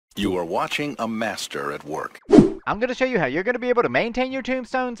You are watching a master at work. I'm going to show you how you're going to be able to maintain your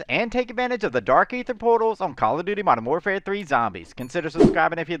tombstones and take advantage of the Dark Aether portals on Call of Duty Modern Warfare 3 Zombies. Consider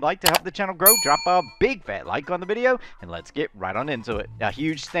subscribing if you'd like to help the channel grow. Drop a big fat like on the video, and let's get right on into it. A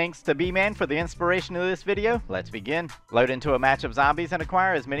huge thanks to B-Man for the inspiration of this video. Let's begin. Load into a match of zombies and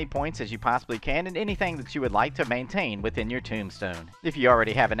acquire as many points as you possibly can and anything that you would like to maintain within your tombstone. If you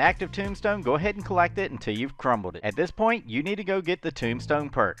already have an active tombstone, go ahead and collect it until you've crumbled it. At this point, you need to go get the tombstone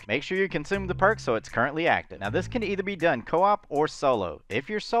perk. Make sure you consume the perk so it's currently active. Now this can either be done co-op or solo. If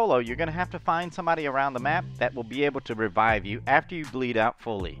you're solo, you're going to have to find somebody around the map that will be able to revive you after you bleed out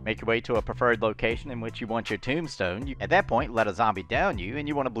fully. Make your way to a preferred location in which you want your tombstone. At that point, let a zombie down you and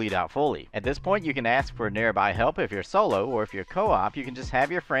you want to bleed out fully. At this point, you can ask for nearby help if you're solo, or if you're co-op, you can just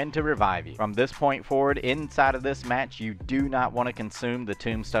have your friend to revive you. From this point forward, inside of this match, you do not want to consume the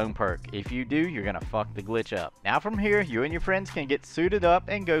tombstone perk. If you do, you're going to fuck the glitch up. Now from here, you and your friends can get suited up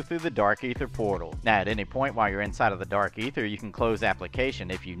and go through the Dark Aether portal. Now at any point while you're inside of the Dark Aether, you can close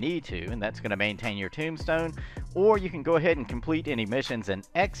application if you need to, and that's going to maintain your tombstone, or you can go ahead and complete any missions in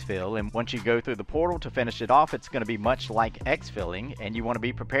exfil, and once you go through the portal to finish it off, it's going to be much like exfilling, and you want to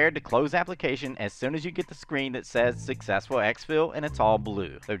be prepared to close application as soon as you get the screen that says successful exfil and it's all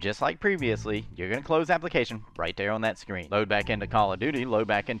blue. So just like previously, you're going to close application right there on that screen. Load back into Call of Duty, load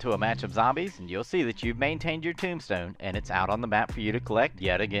back into a match of zombies, and you'll see that you've maintained your tombstone and it's out on the map for you to collect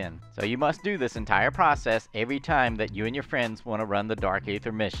yet again. So you must do this entire process every time that you and your friends want to run the Dark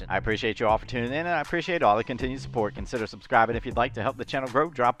Aether mission. I appreciate you all for tuning in, and I appreciate all the continued support. Consider subscribing if you'd like to help the channel grow.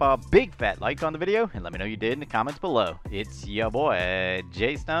 Drop a big fat like on the video and let me know you did in the comments below. It's your boy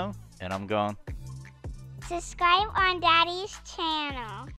J Stone, and I'm gone. Subscribe on Daddy's channel.